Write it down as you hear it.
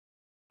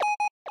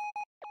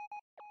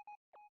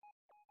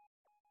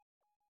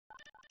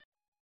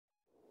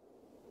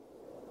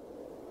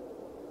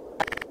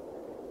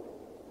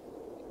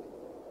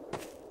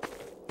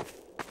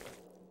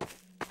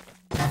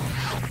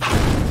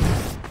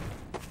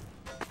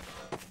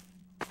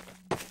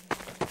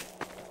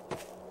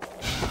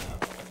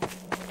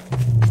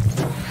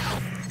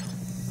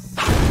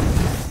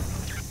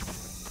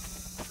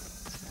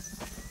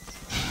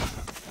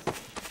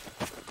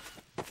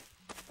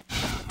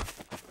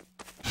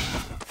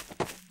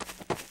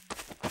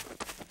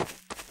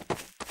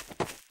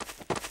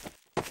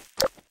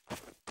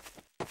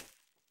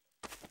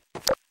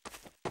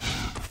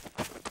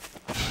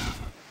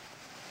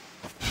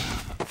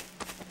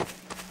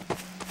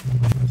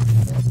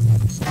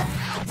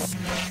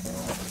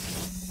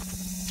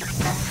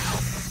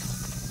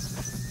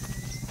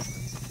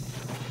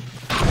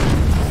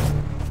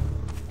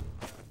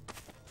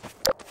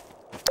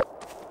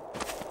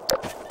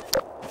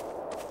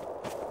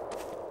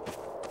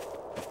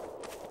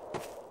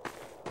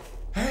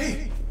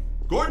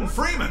Gordon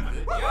Freeman!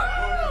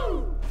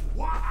 Yeah.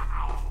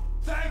 Wow!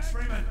 Thanks,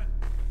 Freeman!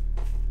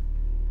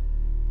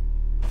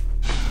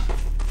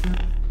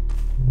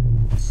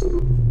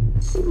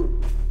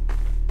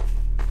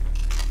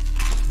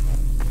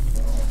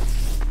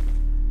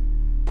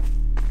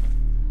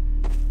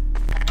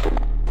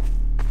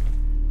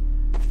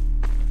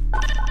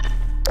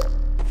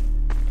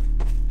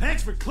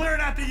 Thanks for clearing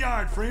out the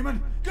yard,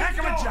 Freeman. Heck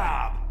of a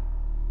job!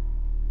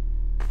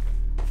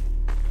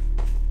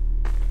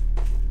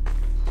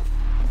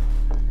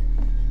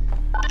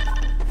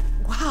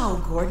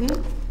 Wow,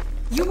 Gordon.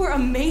 You were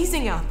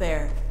amazing out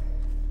there.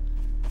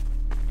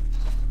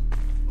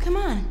 Come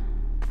on.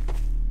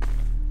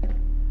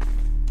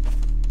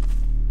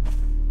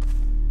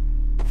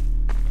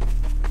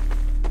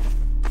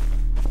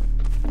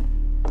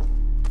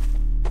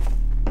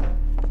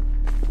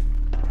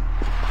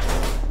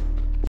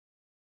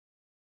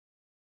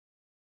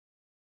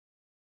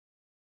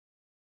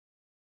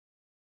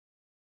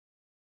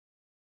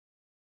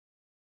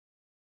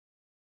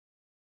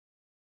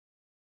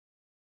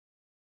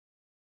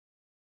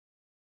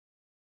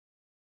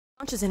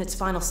 Launch is in its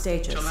final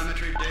stages.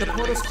 The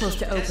portal's close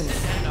to opening,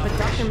 but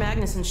Dr.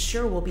 Magnuson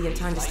sure will be in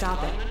time to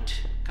stop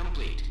it.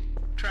 Complete.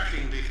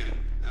 Tracking beacon.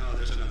 Oh,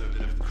 there's another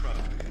bit of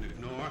cruft we can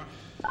ignore.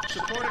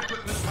 Support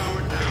equipment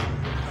powered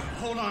down.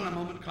 Hold on a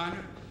moment,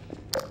 Kleiner.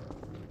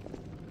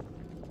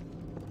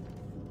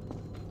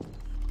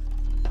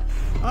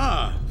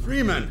 Ah,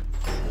 Freeman.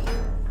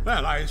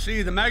 Well, I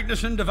see the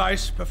Magnuson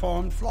device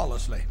performed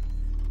flawlessly.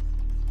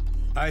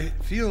 I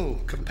feel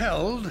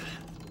compelled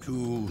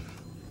to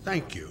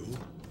thank you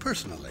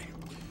personally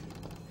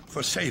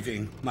for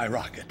saving my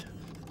rocket.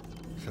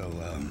 So,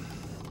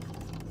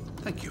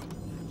 thank you.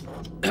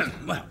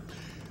 Well,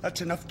 that's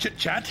enough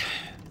chit-chat.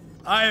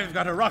 I've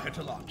got a rocket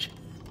to launch.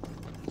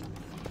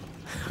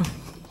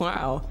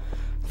 Wow.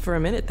 For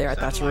a minute there, I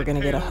thought you were going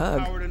to get a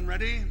hug. Powered and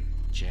ready.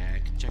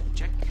 Check, check,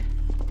 check.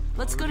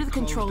 Let's go to the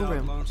control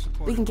room.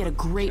 We can get a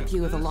great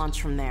view of the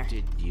launch from there.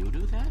 Did you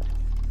do that?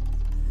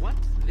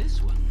 What's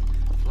this one?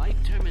 Flight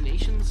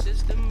termination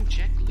system,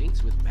 check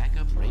links with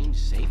backup range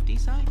safety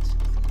sites?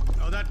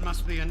 Oh, that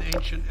must be an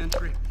ancient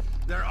entry.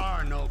 There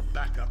are no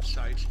backup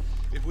sites.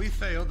 If we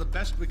fail, the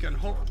best we can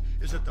hope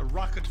is that the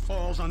rocket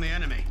falls on the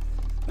enemy.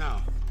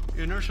 Now,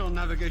 inertial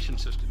navigation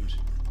systems.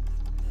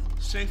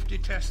 Safety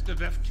test of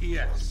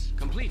FTS.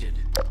 Completed,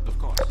 of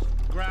course.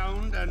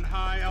 Ground and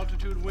high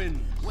altitude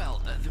winds.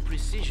 Well, the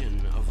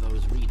precision of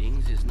those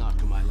readings is not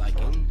to my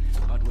liking,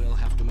 but we'll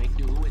have to make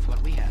do with what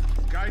we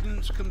have.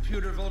 Guidance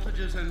computer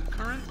voltages and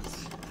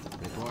currents.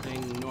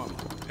 Reporting normal.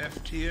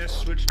 FTS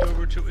switched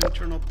over to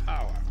internal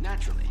power.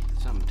 Naturally,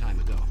 some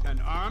time ago.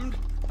 And armed?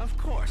 Of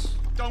course.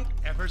 Don't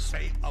ever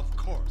say of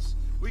course.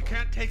 We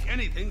can't take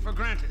anything for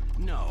granted.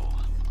 No,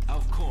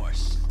 of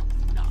course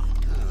not.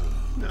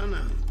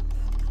 No.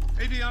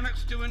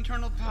 Avionics to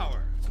internal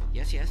power.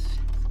 Yes, yes.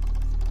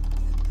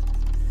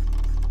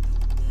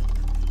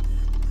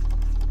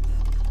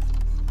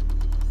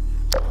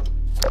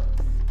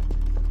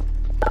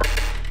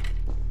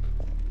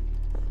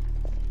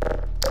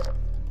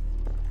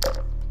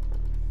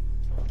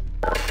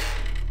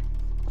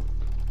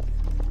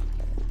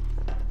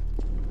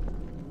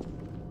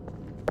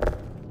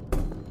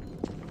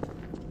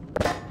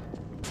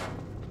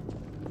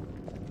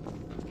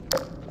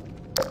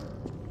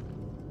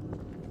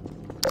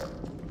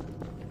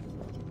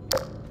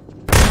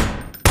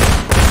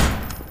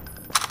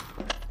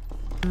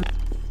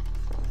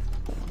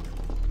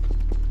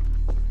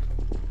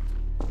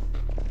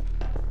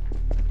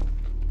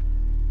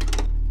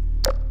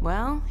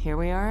 Well, here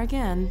we are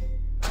again.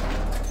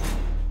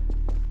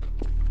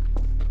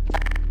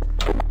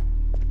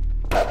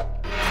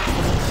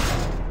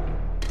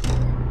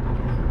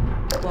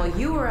 While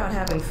you were out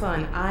having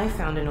fun, I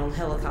found an old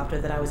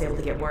helicopter that I was able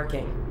to get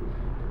working.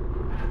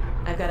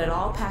 I've got it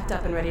all packed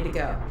up and ready to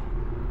go.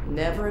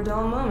 Never a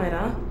dull moment,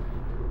 huh?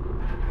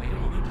 Wait a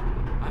moment.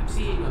 I'm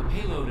seeing a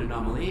payload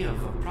anomaly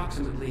of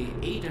approximately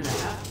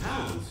 8.5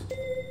 pounds.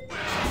 Well,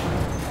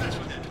 that's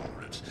within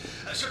tolerance.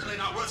 Certainly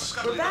not worth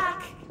scuttling. We're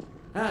back!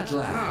 At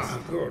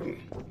last. Gordon.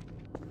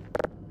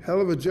 Hell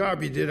of a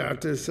job you did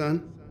out there,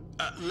 son.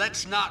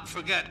 Let's not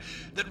forget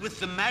that with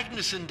the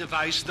Magnuson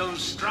device,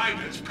 those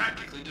Striders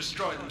practically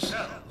destroy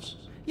themselves.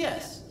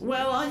 Yes.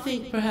 Well, I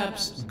think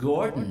perhaps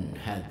Gordon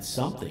had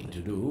something to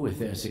do with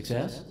their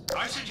success.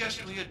 I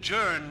suggest we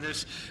adjourn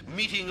this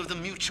meeting of the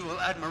Mutual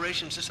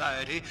Admiration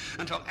Society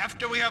until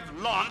after we have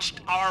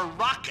launched our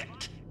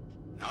rocket.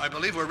 Now, I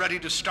believe we're ready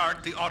to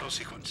start the auto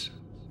sequence.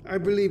 I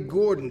believe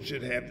Gordon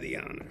should have the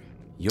honor.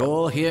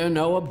 You'll hear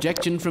no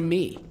objection from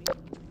me.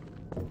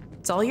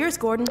 It's all yours,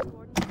 Gordon.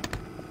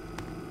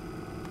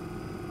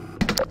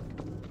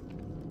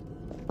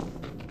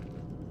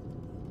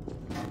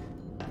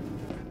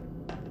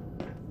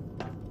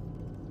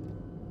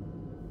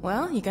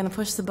 Well, you gonna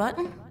push the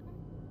button?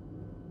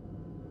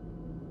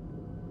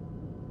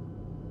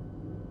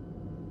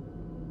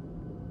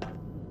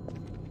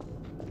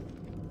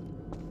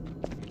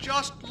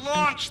 Just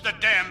launch the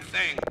damn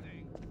thing!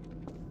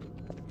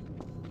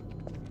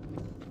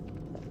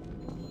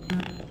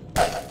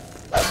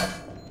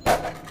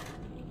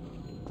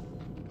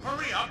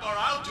 Hurry up or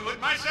I'll do it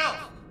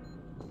myself.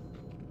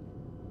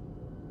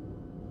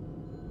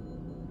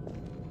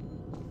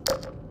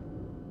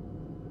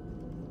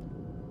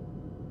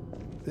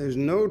 There's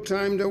no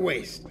time to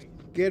waste.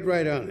 Get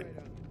right on it.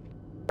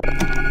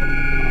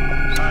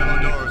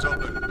 Silo doors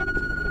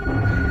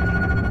open.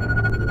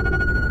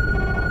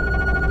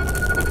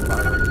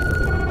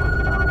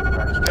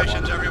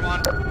 Stations,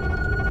 everyone.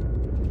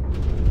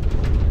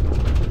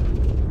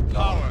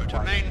 Power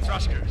to main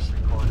thrusters.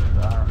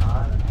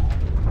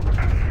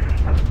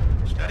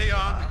 Steady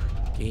on.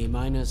 T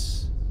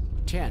minus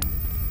 10,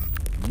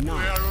 9,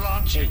 We're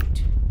launching.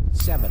 8,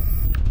 7,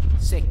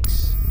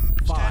 6,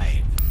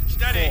 5,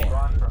 Steady.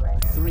 4,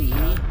 3, 2,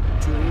 1.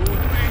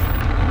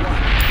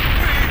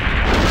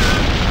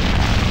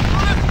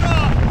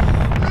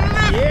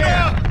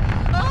 Yeah!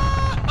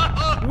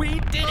 We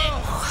did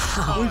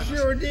it! We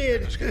sure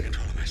did. I just can't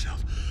control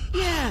myself.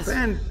 Yes!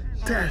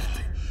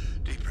 Fantastic.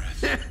 Deep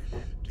breath.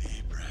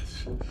 Deep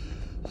breath.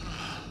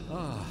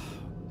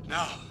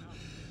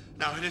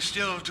 Now it is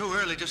still too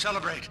early to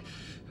celebrate.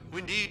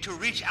 We need to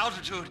reach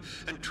altitude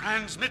and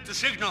transmit the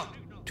signal.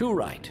 Too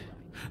right.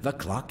 The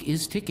clock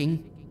is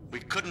ticking. We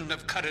couldn't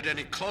have cut it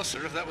any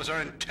closer if that was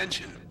our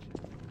intention.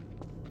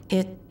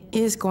 It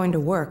is going to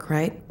work,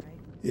 right?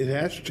 It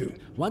has to.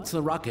 Once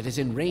the rocket is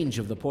in range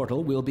of the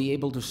portal, we'll be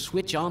able to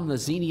switch on the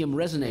xenium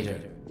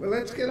resonator. Well,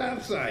 let's get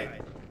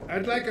outside.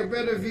 I'd like a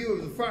better view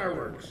of the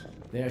fireworks.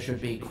 There should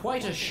be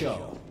quite a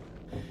show.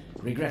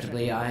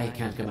 Regrettably, I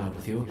can't come out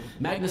with you.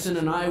 Magnuson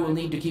and I will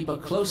need to keep a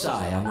close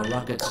eye on the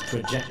rocket's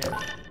trajectory.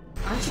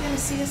 Aren't you going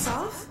to see us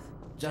off?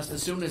 Just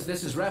as soon as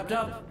this is wrapped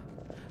up.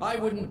 I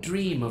wouldn't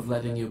dream of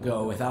letting you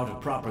go without a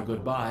proper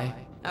goodbye.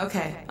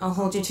 Okay, I'll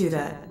hold you to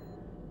that.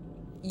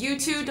 You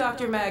too,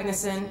 Dr.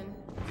 Magnuson.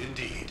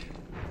 Indeed.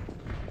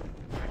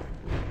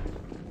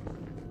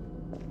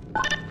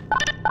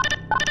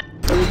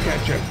 We'll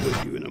catch up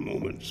with you in a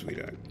moment,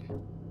 sweetheart.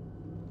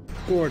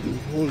 Gordon,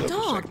 hold up a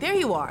Dog, second. there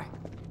you are.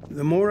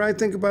 The more I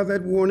think about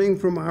that warning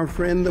from our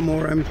friend, the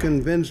more I'm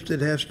convinced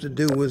it has to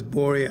do with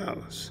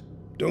Borealis.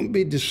 Don't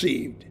be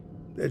deceived.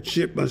 That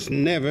ship must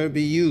never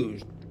be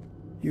used.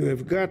 You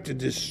have got to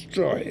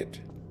destroy it,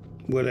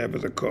 whatever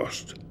the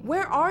cost.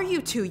 Where are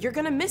you two? You're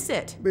gonna miss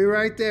it. Be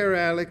right there,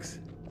 Alex.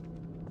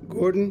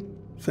 Gordon,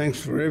 thanks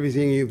for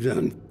everything you've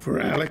done. For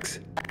Alex,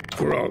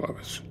 for all of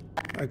us.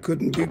 I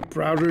couldn't be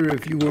prouder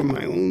if you were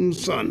my own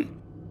son.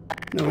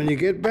 Now, when you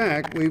get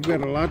back, we've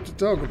got a lot to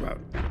talk about.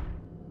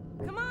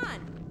 Come on.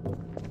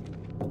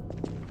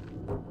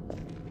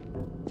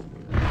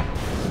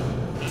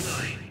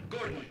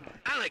 Gordon,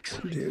 Alex,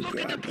 Dear look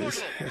at the God, this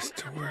portal. has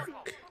to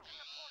work.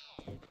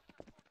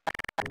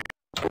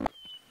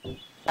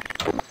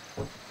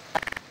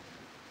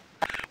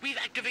 We've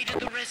activated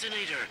the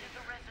resonator.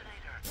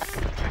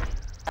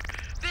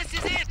 This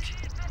is it.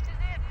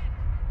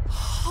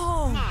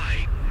 Oh,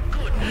 My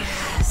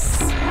goodness.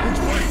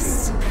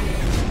 yes.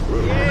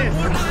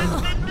 Portal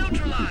has been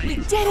neutralized. We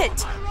did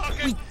it.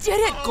 We did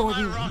it,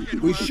 Gordon.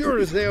 We sure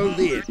as hell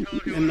did,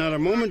 and not a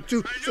moment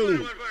too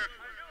soon.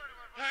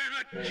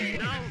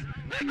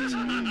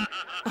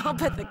 I'll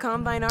bet the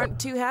Combine aren't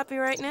too happy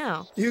right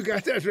now. You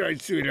got that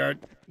right, sweetheart,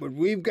 but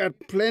we've got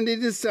plenty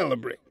to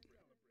celebrate.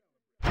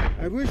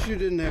 I wish you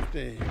didn't have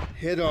to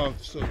head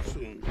off so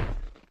soon.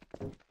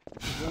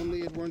 If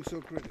only it weren't so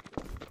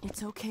critical.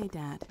 It's okay,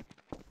 Dad.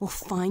 We'll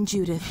find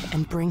Judith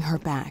and bring her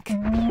back.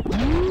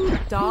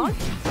 Dog?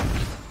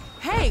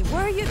 Hey,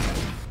 where are you?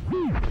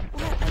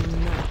 What a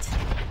nut.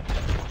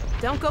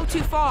 Don't go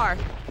too far.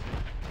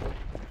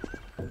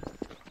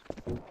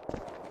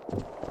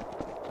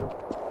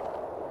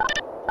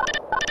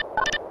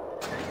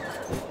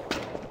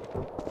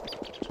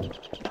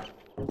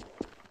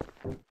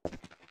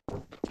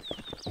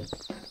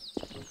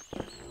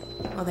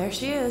 Well, there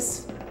she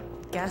is.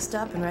 Gassed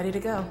up and ready to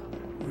go.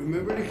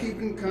 Remember to keep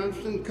in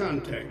constant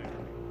contact.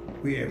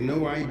 We have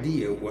no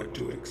idea what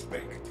to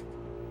expect.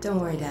 Don't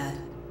worry, Dad.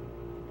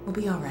 We'll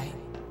be all right.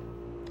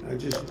 I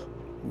just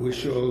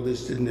wish all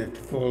this didn't have to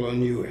fall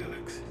on you,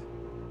 Alex.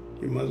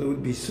 Your mother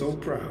would be so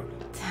proud.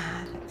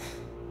 Dad.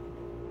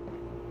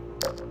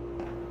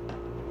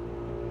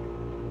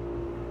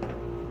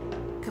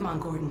 Come on,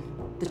 Gordon.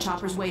 The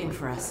chopper's waiting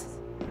for us.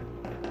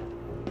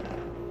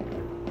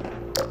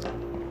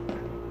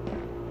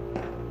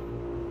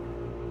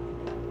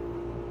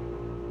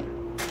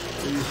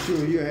 Are you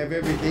sure you have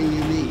everything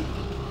you need?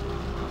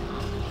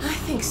 I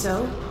think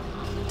so.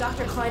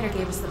 Dr. Kleiner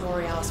gave us the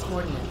Borealis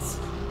coordinates.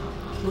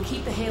 We'll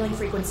keep the hailing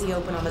frequency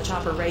open on the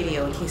chopper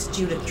radio in case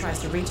Judith tries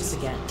to reach us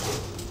again.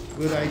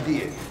 Good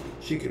idea.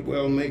 She could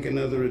well make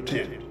another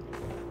attempt.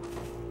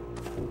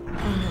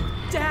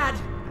 Dad!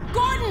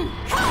 Gordon!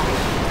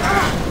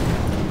 Help!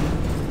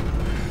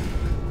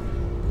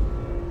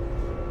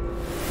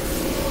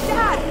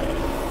 Dad!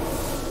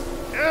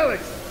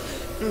 Alex!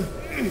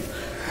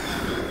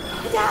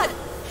 Dad!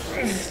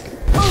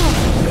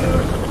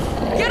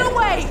 Get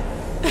away!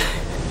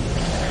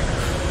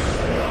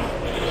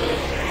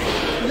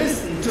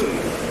 Listen to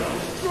me.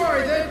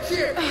 Destroy that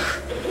ship!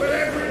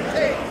 Whatever it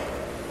takes!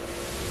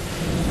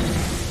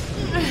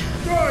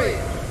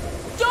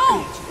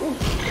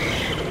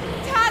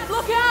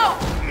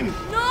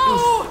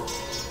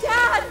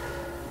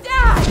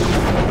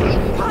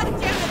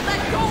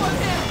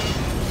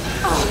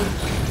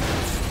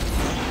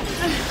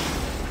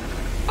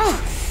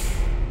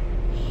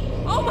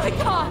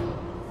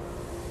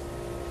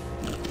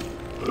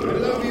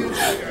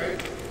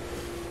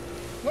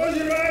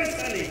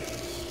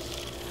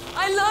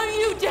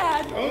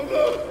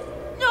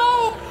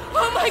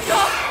 my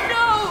god!